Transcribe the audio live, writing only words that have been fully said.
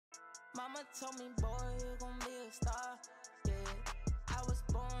Mama told me, boy, you gon' be a star, yeah. I was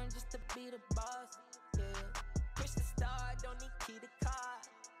born just to be the boss, yeah. Push the star, don't need key to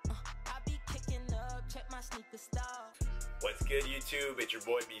car. I be kicking up, check my sneaker style. What's good, YouTube? It's your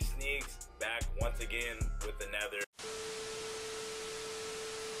boy B Sneaks, back once again with another.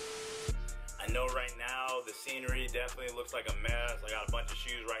 I know right now the scenery definitely looks like a mess. I got a bunch of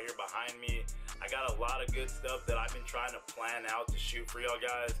shoes right here behind me. I got a lot of good stuff that I've been trying to plan out to shoot for y'all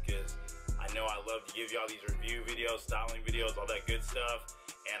guys, because I know I love to give y'all these review videos, styling videos, all that good stuff.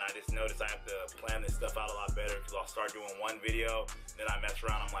 And I just noticed I have to plan this stuff out a lot better, because I'll start doing one video, then I mess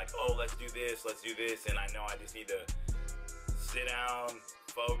around, I'm like, oh, let's do this, and I know I just need to sit down,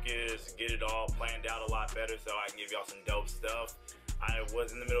 focus, get it all planned out a lot better so I can give y'all some dope stuff. I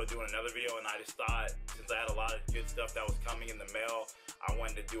was in the middle of doing another video, and I just thought, since I had a lot of good stuff that was coming in the mail, I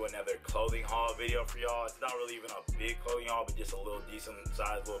wanted to do another clothing haul video for y'all. It's not really even a big clothing haul, but just a little decent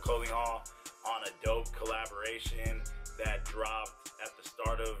sized little clothing haul on a dope collaboration that dropped at the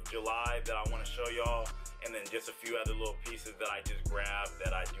start of July that I want to show y'all, and then just a few other little pieces that I just grabbed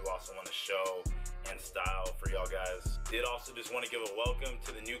that I do also want to show and style for y'all guys. Did also just want to give a welcome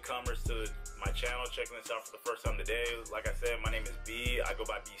to the newcomers to my channel, checking this out for the first time today. Like I said, my name is B. I go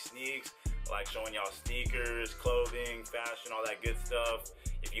by B Sneaks. I like showing y'all sneakers, clothing, fashion, all that good stuff.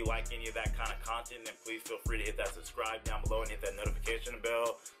 If you like any of that kind of content, then please feel free to hit that subscribe down below and hit that notification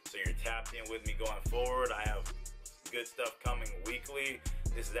bell so you're tapped in with me going forward. I have good stuff coming weekly.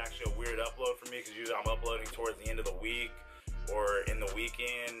 This is actually a weird upload for me, because usually I'm uploading towards the end of the week or in the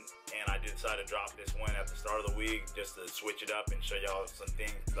weekend, and I did decide to drop this one at the start of the week just to switch it up and show y'all some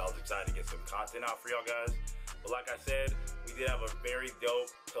things, because I was excited to get some content out for y'all guys. But like I said, we did have a very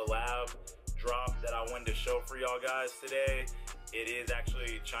dope collab drop that I wanted to show for y'all guys today. It is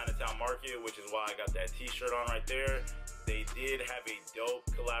actually Chinatown Market, which is why I got that t-shirt on right there. They did have a dope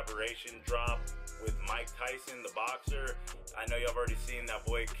collaboration drop with Mike Tyson, the boxer. I know y'all have already seen that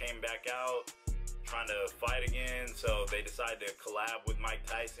boy came back out trying to fight again, so they decided to collab with Mike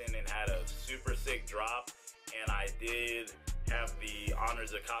Tyson and had a super sick drop, and I did have the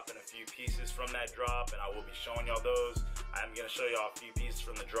honors of copping a few pieces from that drop, and I will be showing y'all those. I'm gonna show y'all a few pieces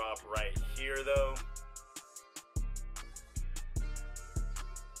from the drop right here though.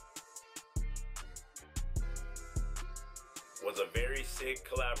 Was a very sick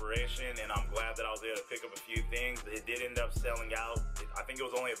collaboration, and I'm glad that I was able to pick up a few things. It did end up selling out. I think it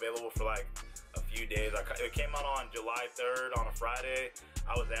was only available for like a few days. It came out on July 3rd on a Friday.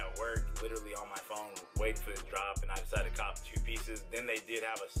 I was at work literally on my phone waiting for this drop, and I decided to cop 2 pieces. Then they did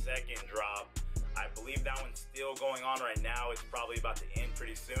have a second drop. I believe that one's still going on right now. It's probably about to end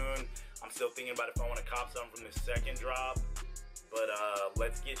pretty soon. I'm still thinking about if I want to cop something from this second drop. But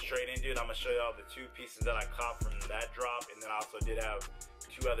let's get straight into it. I'm gonna show y'all the 2 pieces that I copped from that drop, and then I also did have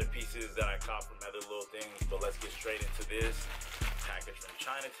 2 other pieces that I copped from other little things. But let's get straight into this package from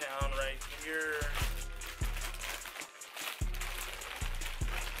Chinatown right here.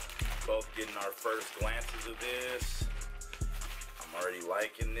 Both getting our first glances of this. I'm already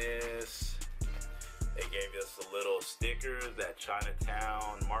liking this. They gave us a little stickers, that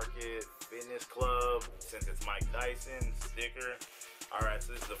Chinatown Market Fitness Club, since it's Mike Tyson sticker. Alright,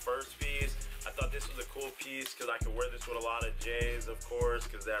 so this is the first piece. I thought this was a cool piece because I could wear this with a lot of J's, of course,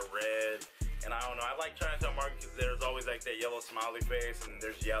 because that red. And I don't know, I like Chinatown Market because there's always like that yellow smiley face, and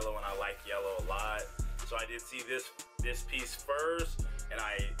there's yellow, and I like yellow a lot. So I did see this piece first, and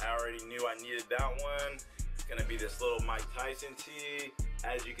I already knew I needed that one. It's gonna be this little Mike Tyson tee.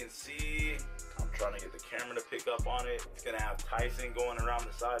 As you can see, I'm trying to get the camera to pick up on it. It's gonna have Tyson going around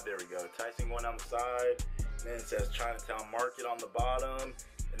the side. There we go, Tyson going down the side. And then it says Chinatown Market on the bottom.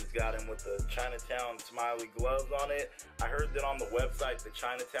 And it's got him with the Chinatown Smiley gloves on it. I heard that on the website, the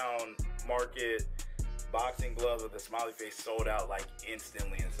Chinatown Market boxing gloves with the smiley face sold out like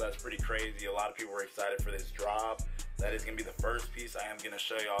instantly, and so that's pretty crazy. A lot of people were excited for this drop. That is gonna be the first piece. I am gonna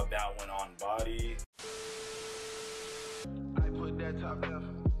show y'all that one on body. I put that top left.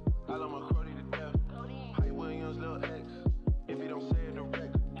 I love my Cody to death. Hype Williams, Lil X. If you don't say it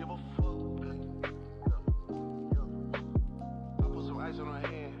direct, give a fuck. I put some ice on her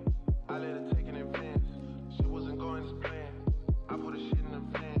hand. I let her take an advance. She wasn't going as planned. I put her shit in the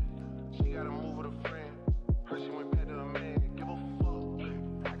van. She gotta move with a friend. Her she went back to a man. Give a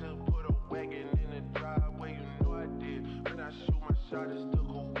fuck. I just put a wagon in the driveway. You know I did. When I shoot my shot, it took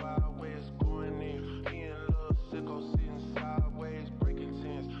a while. Where it's going in. Me and Lil Sicko sitting sideways, breaking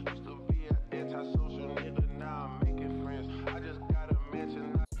sense. Used to be an antisocial nigga, now I'm making friends. I just gotta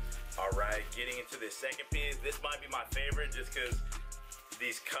mention. Alright, getting into this second piece. This might be my favorite just because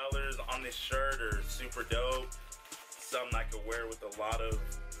these colors on this shirt are super dope. Something I could wear with a lot of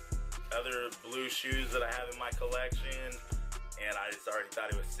other blue shoes that I have in my collection, and I just already thought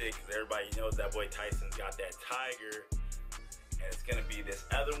it was sick because everybody knows that boy Tyson's got that tiger. And it's gonna be this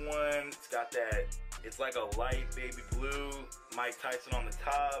other one. It's got that, it's like a light baby blue Mike Tyson on the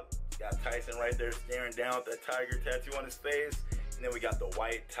top. It's got Tyson right there staring down with that tiger tattoo on his face. And then we got the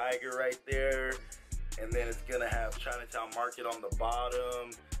white tiger right there. And then it's gonna have Chinatown Market on the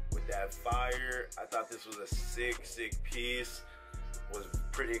bottom with that fire. I thought this was a sick piece. Was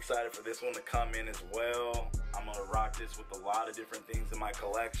pretty excited for this one to come in as well. I'm gonna rock this with a lot of different things in my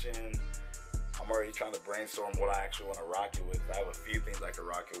collection. I'm already trying to brainstorm what I actually want to rock it with. I have a few things I could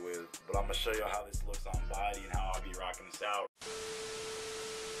rock it with, but I'm gonna show you how this looks on body and how I'll be rocking this out.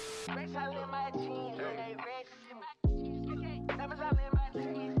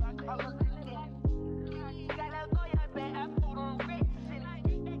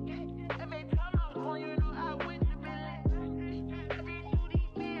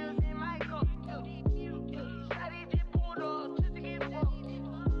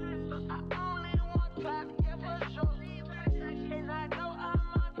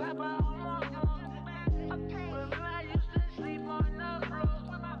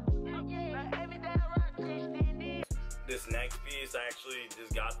 This next piece, I actually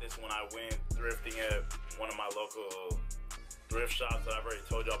just got this when I went thrifting at one of my local thrift shops that I've already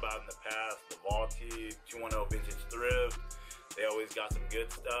told y'all about in the past, the Vaulty 210 Vintage Thrift. They always got some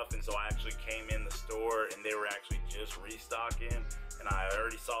good stuff, and so I actually came in the store and they were actually just restocking, and I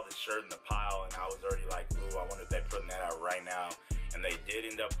already saw this shirt in the pile and I was already like, ooh, I wonder if they're putting that out right now. And they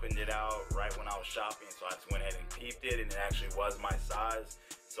did end up putting it out right when I was shopping, so I just went ahead and peeped it, and it actually was my size.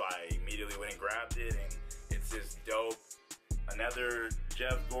 So I immediately went and grabbed it, and it's this dope. Another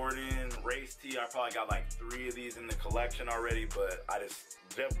Jeff Gordon race tee. I probably got like 3 of these in the collection already, but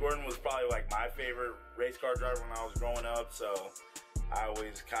Jeff Gordon was probably like my favorite race car driver when I was growing up, so I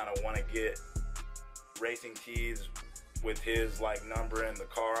always kind of want to get racing tees with his like number and the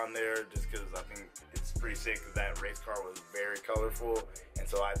car on there, just because I think it's pretty sick because that race car was very colorful, and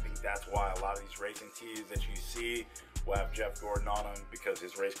so I think that's why a lot of these racing tees that you see will have Jeff Gordon on them, because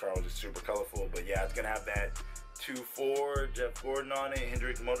his race car was just super colorful. But yeah, it's gonna have that 2.4 Jeff Gordon on it,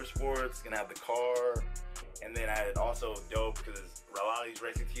 Hendrick Motorsports. It's gonna have the car, and then I had also dope because a lot of these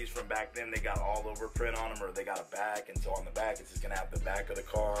racing tees from back then, they got all over print on them, or they got a back, and so on the back it's just gonna have the back of the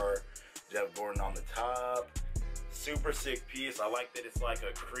car, Jeff Gordon on the top. Super sick piece. I like that it's like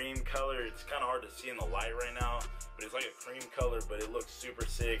a cream color. It's kind of hard to see in the light right now, but it's like a cream color, but it looks super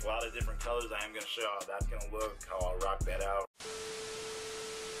sick. A lot of different colors. I am gonna show how that's gonna look, how I'll rock that out.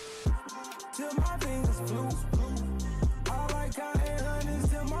 Till my fingers blue. I like cotton honey's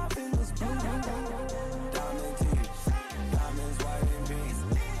till my fingers blue. Diamond teeth, diamonds white and pink.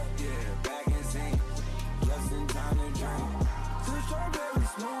 Yeah, back in sync, just in time to drink. Till strawberry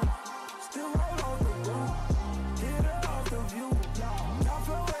smooth, still roll off the roof. Hit her off the view, not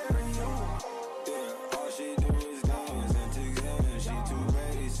for wearing you. Yeah, all she do is dance and together. She too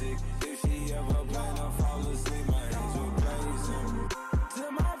basic. If she ever plan to fall asleep, my hands will place him.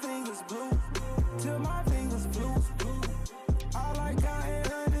 Till my fingers blue. Till my fingers blue. I like cotton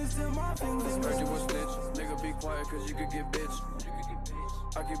honey's till my fingers blue. Mercy was snitch. Nigga be quiet cause you could get bitch.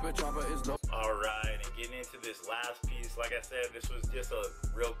 I keep a chopper, it's low. Alright, and getting into this last piece, like I said, this was just a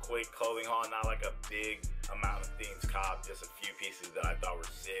real quick clothing haul, not like a big amount of things copped, just a few pieces that I thought were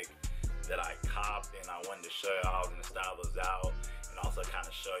sick that I copped, and I wanted to show y'all how I was gonna style those out, and also kind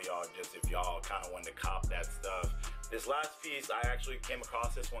of show y'all just if y'all kind of wanted to cop that stuff. This last piece, I actually came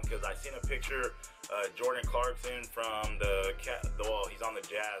across this one because I seen a picture, Jordan Clarkson from well, he's on the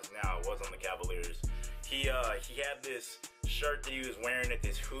Jazz now, was on the Cavaliers. He had this shirt that he was wearing at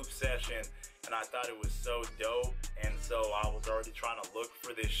this hoop session, and I thought it was so dope, and so I was already trying to look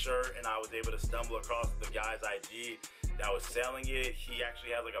for this shirt, and I was able to stumble across the guy's IG that was selling it. He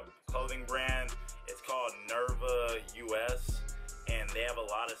actually has like a clothing brand. It's called Nyrva US, and they have a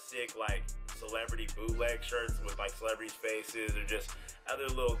lot of sick like celebrity bootleg shirts with like celebrities' faces or just other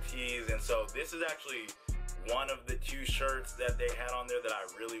little tees. And so this is actually one of the 2 shirts that they had on there that I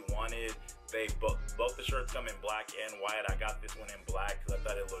really wanted. They both the shirts come in black and white. I got this one in black because I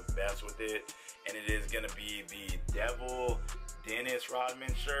thought it looked best with it, and it is gonna be the Devil Dennis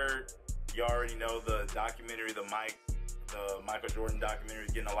Rodman shirt. You already know the documentary, the Michael Jordan documentary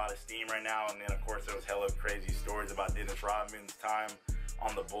is getting a lot of steam right now, and then of course there was hella crazy stories about Dennis Rodman's time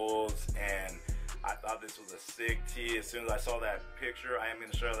on the Bulls, and I thought this was a sick tee. As soon as I saw that picture, I am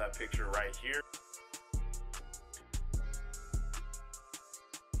going to show that picture right here.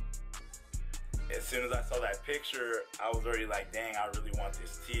 As soon as I saw that picture, I was already like, dang, I really want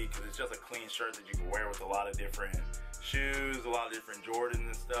this tee, because it's just a clean shirt that you can wear with a lot of different shoes, a lot of different Jordans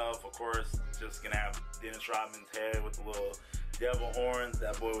and stuff. Of course, just gonna have Dennis Rodman's head with the little devil horns.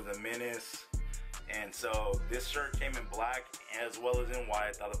 That boy was a menace. And so this shirt came in black as well as in white.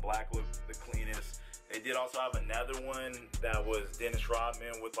 I thought the black looked the cleanest. They did also have another one that was Dennis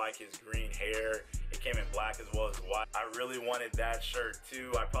Rodman with like his green hair. It came in black as well as white. I really wanted that shirt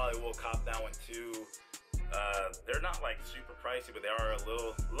too. I probably will cop that one too. They're not like super pricey, but they are a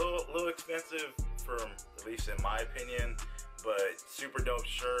little expensive for, at least in my opinion. But super dope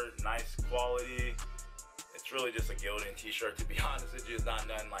shirt, nice quality. It's really just a Gildan t-shirt, to be honest with you. It's not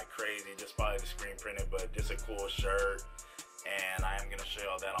nothing like crazy, just probably the screen printed, but just a cool shirt. And I am gonna show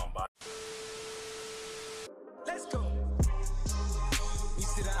y'all that on body. Let's go. We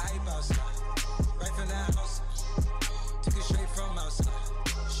see the hype outside, right from the house. Took it straight from outside,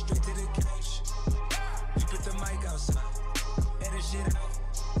 straight to the couch. We put the mic outside, edit shit out.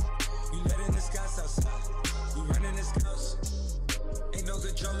 We let in the scouts outside, we running the scouts. Ain't no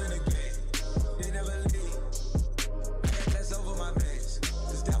control in the game, they never leave. I got less over my veins,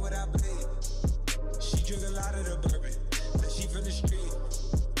 is that what I bleed? She drink a lot of the bourbon, but she from the street.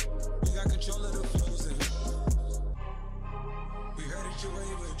 We got control of the flows and we heard it your way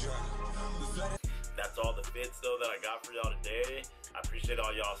would drop. We flooded. That's all the fits though that I got for y'all today. I appreciate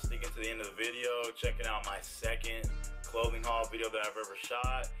all y'all sticking to the end of the video, checking out my second clothing haul video that I've ever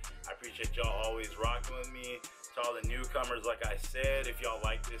shot. I appreciate y'all always rocking with me. To all the newcomers, like I said, if y'all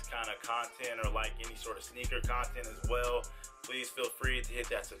like this kind of content or like any sort of sneaker content as well, please feel free to hit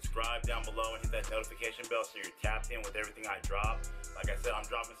that subscribe down below and hit that notification bell so you're tapped in with everything I drop. Like I said, I'm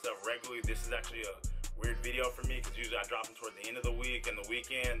dropping stuff regularly. This is actually a weird video for me because usually I drop them towards the end of the week and the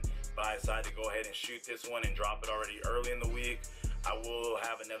weekend, but I decided to go ahead and shoot this one and drop it already early in the week. I will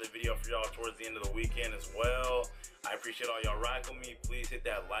have another video for y'all towards the end of the weekend as well. I appreciate all y'all rocking with me. Please hit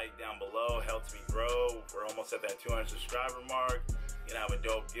that like down below. Helps me grow. We're almost at that 200 subscriber mark. Gonna have a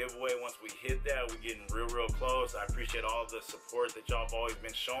dope giveaway. Once we hit that, we're getting real close. I appreciate all the support that y'all have always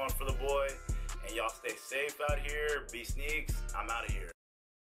been showing for the boy. And y'all stay safe out here. Be sneaks. I'm out of here.